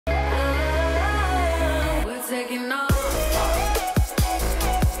taking off.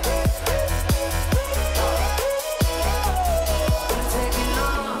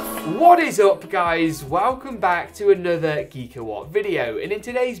 What is up, guys? Welcome back to another GeekaWhat video, and in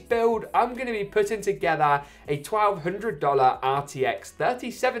today's build I'm going to be putting together a $1,200 RTX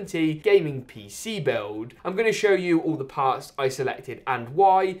 3070 gaming PC build. I'm going to show you all the parts I selected and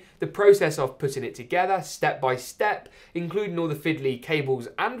why, the process of putting it together step by step, including all the fiddly cables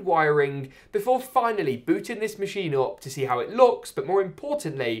and wiring, before finally booting this machine up to see how it looks, but more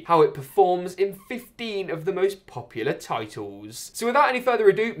importantly how it performs in 15 of the most popular titles. So without any further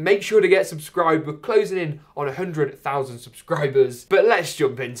ado, make sure to get subscribed. We're closing in on 100,000 subscribers, but let's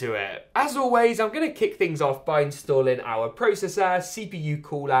jump into it. As always, I'm going to kick things off by installing our processor, CPU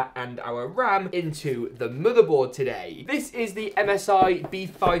cooler, and our RAM into the motherboard today. This is the MSI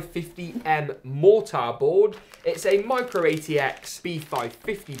B550M mortar board. It's a micro ATX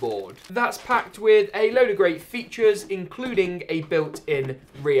B550 board. That's packed with a load of great features, including a built-in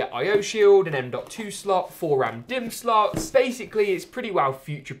rear I/O shield, an M.2 slot, 4 RAM DIMM slots. Basically, it's pretty well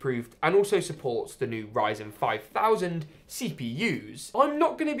future-proofed and also supports the new Ryzen 5000 CPUs. I'm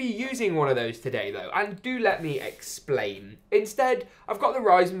not going to be using one of those today though, and do let me explain. Instead, I've got the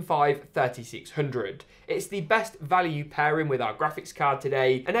Ryzen 5 3600. It's the best value pairing with our graphics card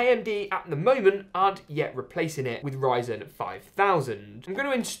today, and AMD at the moment aren't yet replacing it with Ryzen 5000. I'm going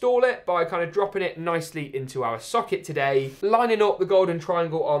to install it by kind of dropping it nicely into our socket today, lining up the golden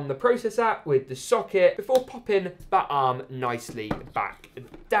triangle on the processor with the socket before popping that arm nicely back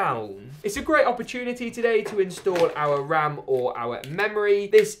down. It's a great opportunity today to install our RAM or our memory.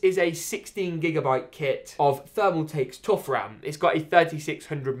 This is a 16GB kit of Thermaltake's Tough RAM. It's got a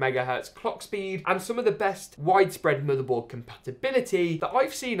 3600 MHz clock speed and some of the best widespread motherboard compatibility that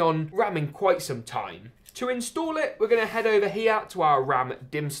I've seen on RAM in quite some time. To install it, we're going to head over here to our RAM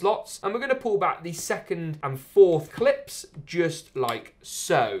DIMM slots, and we're going to pull back the second and fourth clips, just like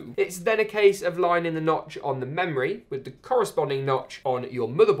so. It's then a case of lining the notch on the memory with the corresponding notch on your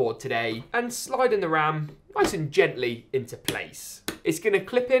motherboard today, and sliding the RAM nice and gently into place. It's going to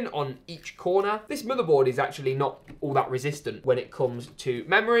clip in on each corner. This motherboard is actually not all that resistant when it comes to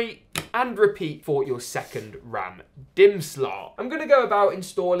memory, and repeat for your second RAM DIMM slot. I'm going to go about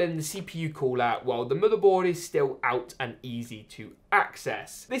installing the CPU cooler while the motherboard is still out and easy to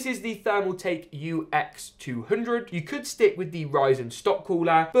access. This is the Thermaltake UX200. You could stick with the Ryzen stock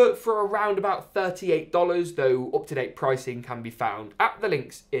cooler, but for around about $38, though up-to-date pricing can be found at the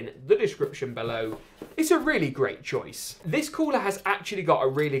links in the description below, it's a really great choice. This cooler has actually got a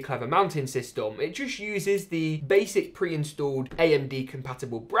really clever mounting system. It just uses the basic pre-installed AMD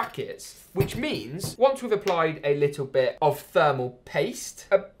compatible brackets, which means once we've applied a little bit of thermal paste,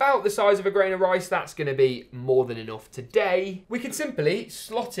 about the size of a grain of rice, that's going to be more than enough today, we can simply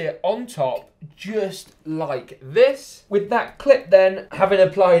slot it on top just like this, with that clip then having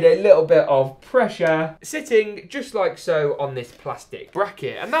applied a little bit of pressure, sitting just like so on this plastic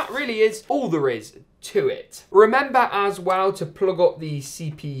bracket. And that really is all there is to it. Remember as well to plug up the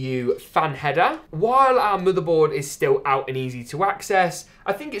CPU fan header. While our motherboard is still out and easy to access,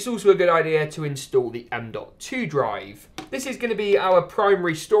 I think it's also a good idea to install the M.2 drive. This is going to be our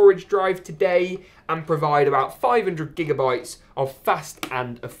primary storage drive today and provide about 500 gigabytes of fast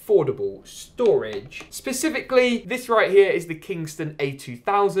and affordable storage. Specifically, this right here is the Kingston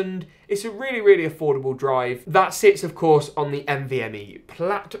A2000. It's a really affordable drive that sits, of course, on the NVMe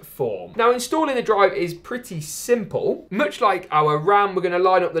platform. Now, installing the drive is pretty simple. Much like our RAM, we're going to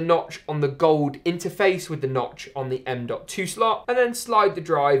line up the notch on the gold interface with the notch on the M.2 slot, and then slide the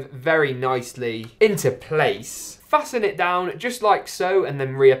drive very nicely into place. Fasten it down just like so, and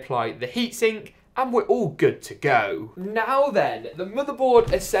then reapply the heatsink, and we're all good to go. Now then, the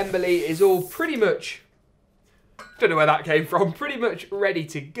motherboard assembly is all pretty much, don't know where that came from, pretty much ready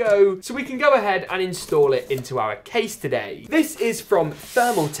to go, so we can go ahead and install it into our case today. This is from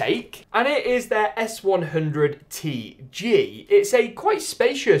Thermaltake, and it is their S100TG. It's a quite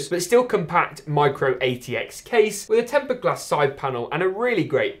spacious but still compact micro ATX case with a tempered glass side panel and a really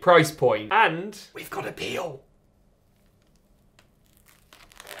great price point. And we've got a peel.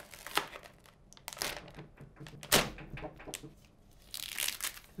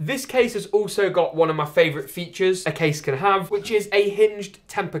 This case has also got one of my favourite features a case can have, which is a hinged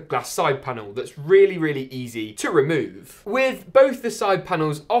tempered glass side panel that's really easy to remove. With both the side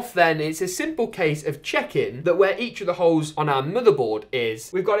panels off then, it's a simple case of checking that where each of the holes on our motherboard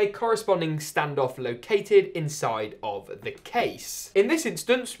is, we've got a corresponding standoff located inside of the case. In this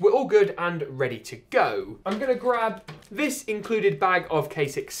instance, we're all good and ready to go. I'm going to grab this included bag of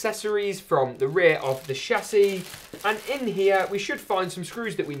case accessories from the rear of the chassis, and in here we should find some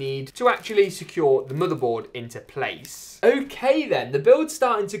screws that we we need to actually secure the motherboard into place. Okay then, the build's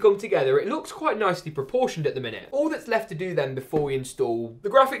starting to come together. It looks quite nicely proportioned at the minute. All that's left to do then before we install the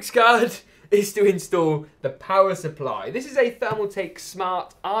graphics card is to install the power supply. This is a Thermaltake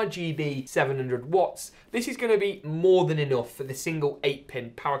Smart RGB 700 watts. This is going to be more than enough for the single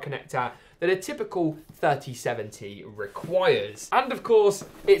 8-pin power connector that a typical 3070 requires. And of course,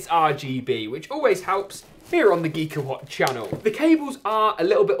 it's RGB, which always helps here on the GeekaWhat channel. The cables are a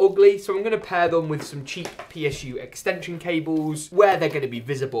little bit ugly, so I'm going to pair them with some cheap PSU extension cables where they're going to be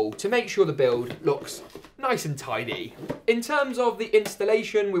visible to make sure the build looks nice and tidy. In terms of the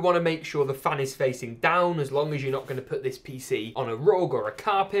installation, we want to make sure the fan is facing down, as long as you're not going to put this PC on a rug or a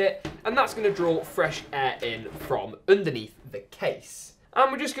carpet, and that's going to draw fresh air in from underneath the case. And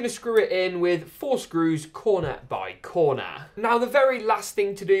we're just going to screw it in with 4 screws corner by corner. Now, the very last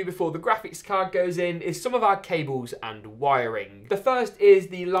thing to do before the graphics card goes in is some of our cables and wiring. The first is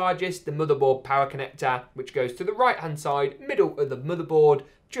the largest, the motherboard power connector, which goes to the right hand side, middle of the motherboard,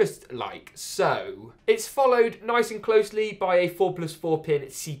 just like so. It's followed nice and closely by a 4+4 pin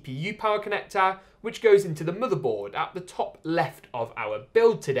CPU power connector, which goes into the motherboard at the top left of our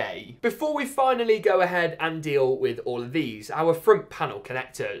build today. Before we finally go ahead and deal with all of these, our front panel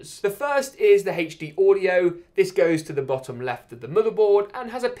connectors. The first is the HD audio. This goes to the bottom left of the motherboard and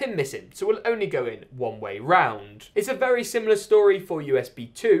has a pin missing, so will only go in one way round. It's a very similar story for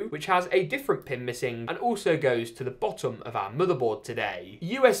USB 2, which has a different pin missing and also goes to the bottom of our motherboard today.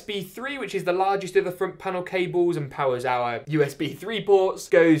 USB 3, which is the largest of the front panel cables and powers our USB 3 ports,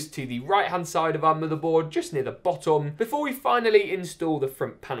 goes to the right hand side of our motherboard, just near the bottom, before we finally install the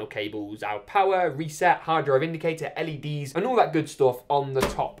front panel cables, our power, reset, hard drive indicator, LEDs, and all that good stuff on the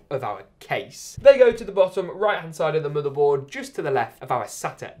top of our case. They go to the bottom right hand side of the motherboard, just to the left of our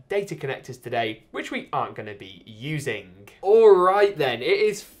SATA data connectors today, which we aren't going to be using. Alright then, it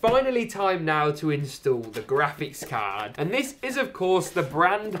is finally time now to install the graphics card, and this is of course the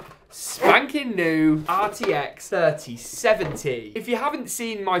brand spanking new RTX 3070. If you haven't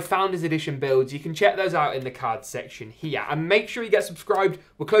seen my Founders Edition builds, you can check those out in the cards section here. And make sure you get subscribed.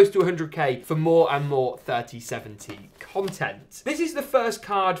 We're close to 100k for more and more 3070 content. This is the first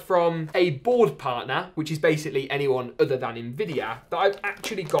card from a board partner, which is basically anyone other than Nvidia, that I've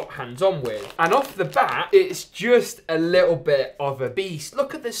actually got hands-on with. And off the bat, it's just a little bit of a beast.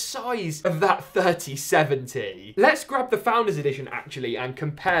 Look at the size of that 3070. Let's grab the Founders Edition actually and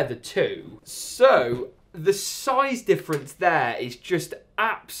compare the two. So the size difference there is just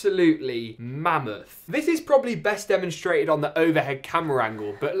absolutely mammoth. This is probably best demonstrated on the overhead camera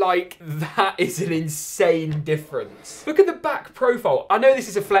angle, but like, that is an insane difference. Look at the back profile. I know this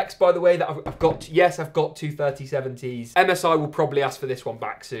is a flex, by the way, that I've got two 3070s. MSI will probably ask for this one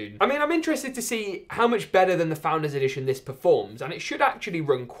back soon. I mean, I'm interested to see how much better than the Founders Edition this performs, and it should actually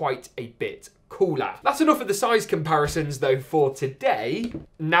run quite a bit cooler. That's enough of the size comparisons though for today.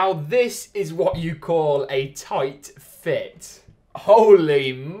 Now this is what you call a tight fit.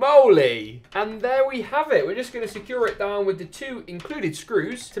 Holy moly! And there we have it. We're just going to secure it down with the 2 included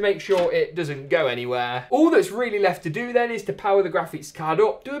screws to make sure it doesn't go anywhere. All that's really left to do then is to power the graphics card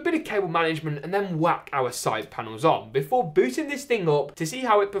up, do a bit of cable management, and then whack our side panels on before booting this thing up to see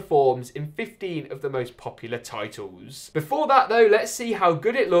how it performs in 15 of the most popular titles. Before that though, let's see how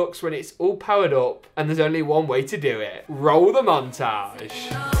good it looks when it's all powered up, and there's only one way to do it. Roll the montage.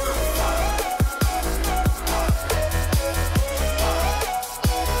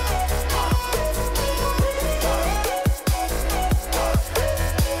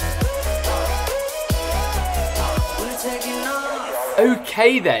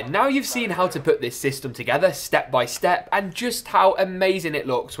 Okay then, now you've seen how to put this system together step by step and just how amazing it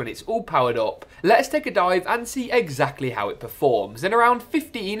looks when it's all powered up, let's take a dive and see exactly how it performs in around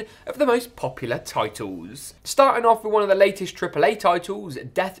 15 of the most popular titles. Starting off with one of the latest AAA titles,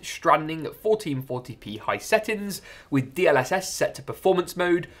 Death Stranding at 1440p high settings with DLSS set to performance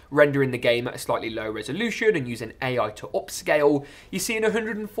mode, rendering the game at a slightly low resolution and using AI to upscale, you see an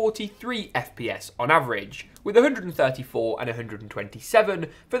 143 FPS on average, with 134 and 127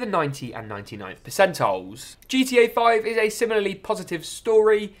 for the 90 and 99th percentiles. GTA 5 is a similarly positive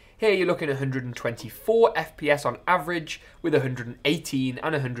story. Here you're looking at 124 FPS on average, with 118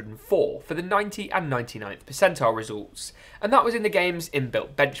 and 104 for the 90 and 99th percentile results. And that was in the game's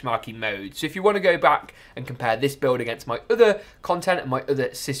inbuilt benchmarking mode. So if you want to go back and compare this build against my other content and my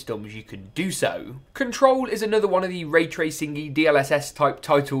other systems, you can do so. Control is another one of the ray tracing-y DLSS type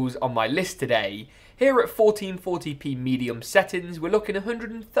titles on my list today. Here at 1440p medium settings, we're looking at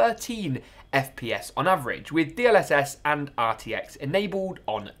 113 FPS on average, with DLSS and RTX enabled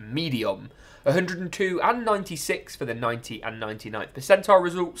on medium. 102 and 96 for the 90 and 99th percentile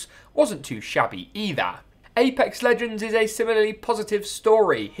results wasn't too shabby either. Apex Legends is a similarly positive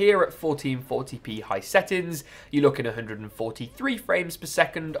story. Here at 1440p high settings, you're looking at 143 frames per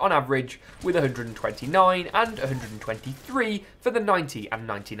second on average, with 129 and 123 for the 90 and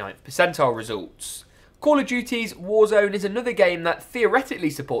 99th percentile results. Call of Duty's Warzone is another game that theoretically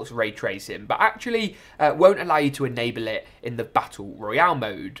supports ray tracing, but actually won't allow you to enable it in the Battle Royale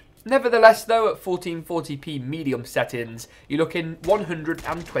mode. Nevertheless though, at 1440p medium settings, you're looking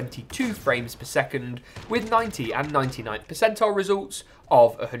 122 frames per second with 90 and 99th percentile results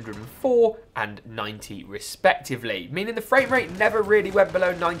of 104 and 90 respectively, meaning the frame rate never really went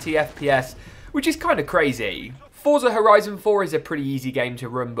below 90 FPS, which is kind of crazy. Forza Horizon 4 is a pretty easy game to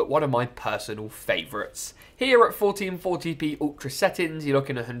run, but one of my personal favourites. Here at 1440p ultra settings, you're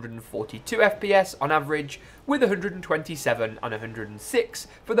looking at 142 FPS on average, with 127 and 106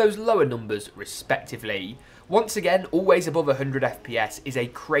 for those lower numbers respectively. Once again, always above 100 FPS is a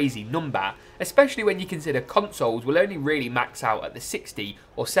crazy number, especially when you consider consoles will only really max out at the 60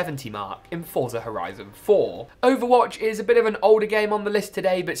 or 70 mark in Forza Horizon 4. Overwatch is a bit of an older game on the list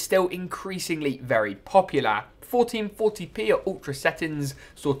today, but still increasingly very popular. 1440p at ultra settings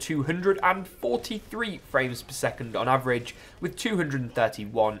saw 243 frames per second on average, with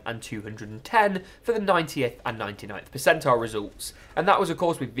 231 and 210 for the 90th and 99th percentile results, and that was of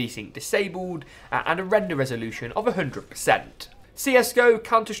course with VSync disabled and a render resolution of 100%. CSGO,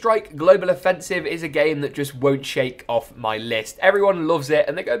 Counter-Strike Global Offensive is a game that just won't shake off my list. Everyone loves it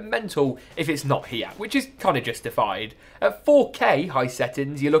and they go mental if it's not here, which is kind of justified. At 4K high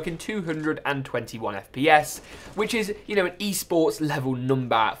settings, you're looking 221 FPS, which is, you know, an esports level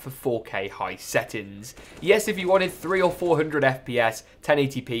number for 4K high settings. Yes, if you wanted 300 or 400 FPS,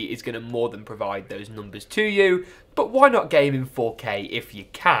 1080p is going to more than provide those numbers to you, but why not game in 4K if you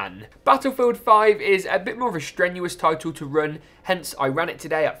can? Battlefield 5 is a bit more of a strenuous title to run, hence I ran it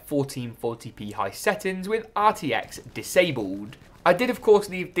today at 1440p high settings with RTX disabled. I did of course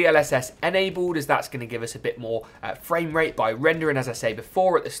leave DLSS enabled, as that's going to give us a bit more frame rate by rendering, as I say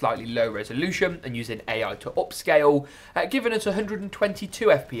before, at the slightly low resolution and using AI to upscale, giving us 122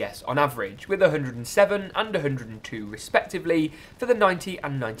 FPS on average, with 107 and 102 respectively for the 90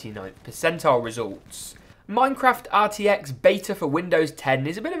 and 99th percentile results. Minecraft RTX Beta for Windows 10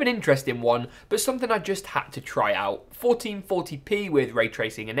 is a bit of an interesting one, but something I just had to try out. 1440p with ray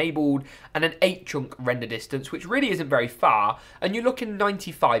tracing enabled and an 8-chunk render distance, which really isn't very far, and you're looking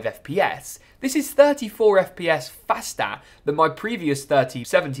 95 FPS. This is 34 FPS faster than my previous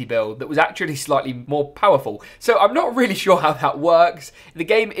 3070 build that was actually slightly more powerful. So I'm not really sure how that works. The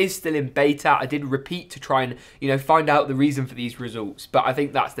game is still in beta. I did repeat to try and, you know, find out the reason for these results, but I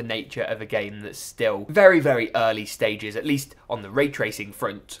think that's the nature of a game that's still very, very early stages, at least on the ray tracing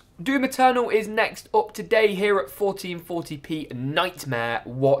front. Doom Eternal is next up today here at 1440p Nightmare.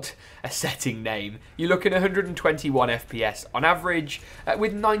 What a setting name. You're looking at 121 FPS on average,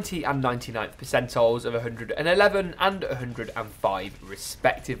 with 90 and 99th percentiles of 111 and 105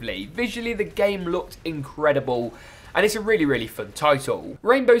 respectively. Visually, the game looked incredible, and it's a really, really fun title.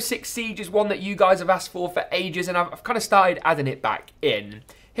 Rainbow Six Siege is one that you guys have asked for ages, and I've kind of started adding it back in.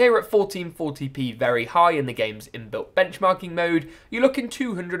 Here at 1440p very high in the game's inbuilt benchmarking mode, you're looking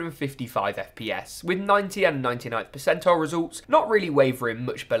 255 FPS, with 90 and 99th percentile results not really wavering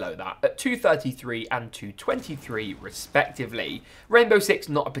much below that, at 233 and 223 respectively. Rainbow Six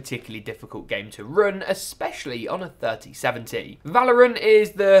not a particularly difficult game to run, especially on a 3070. Valorant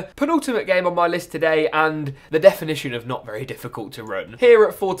is the penultimate game on my list today, and the definition of not very difficult to run. Here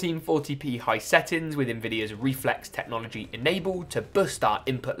at 1440p high settings, with Nvidia's reflex technology enabled to bust our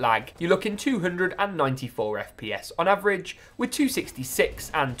input lag, you're looking 294 FPS on average, with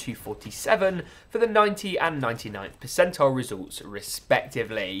 266 and 247 for the 90 and 99th percentile results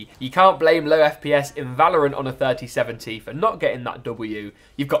respectively. You can't blame low FPS in Valorant on a 3070 for not getting that W.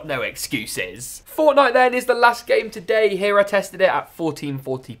 You've got no excuses. Fortnite then is the last game today. Here I tested it at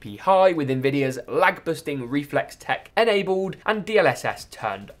 1440p high with Nvidia's lag busting reflex tech enabled and DLSS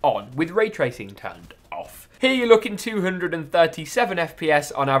turned on, with ray tracing turned off. Here you're looking 237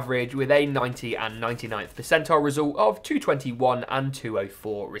 FPS on average, with a 90 and 99th percentile result of 221 and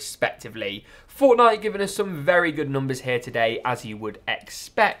 204 respectively. Fortnite giving us some very good numbers here today, as you would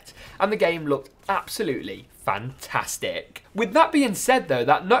expect, and the game looked absolutely fantastic. With that being said though,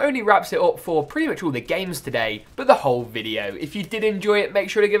 that not only wraps it up for pretty much all the games today, but the whole video. If you did enjoy it, make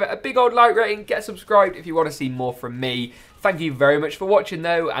sure to give it a big old like rating, get subscribed if you want to see more from me. Thank you very much for watching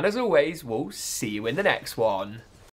though, and as always, we'll see you in the next one.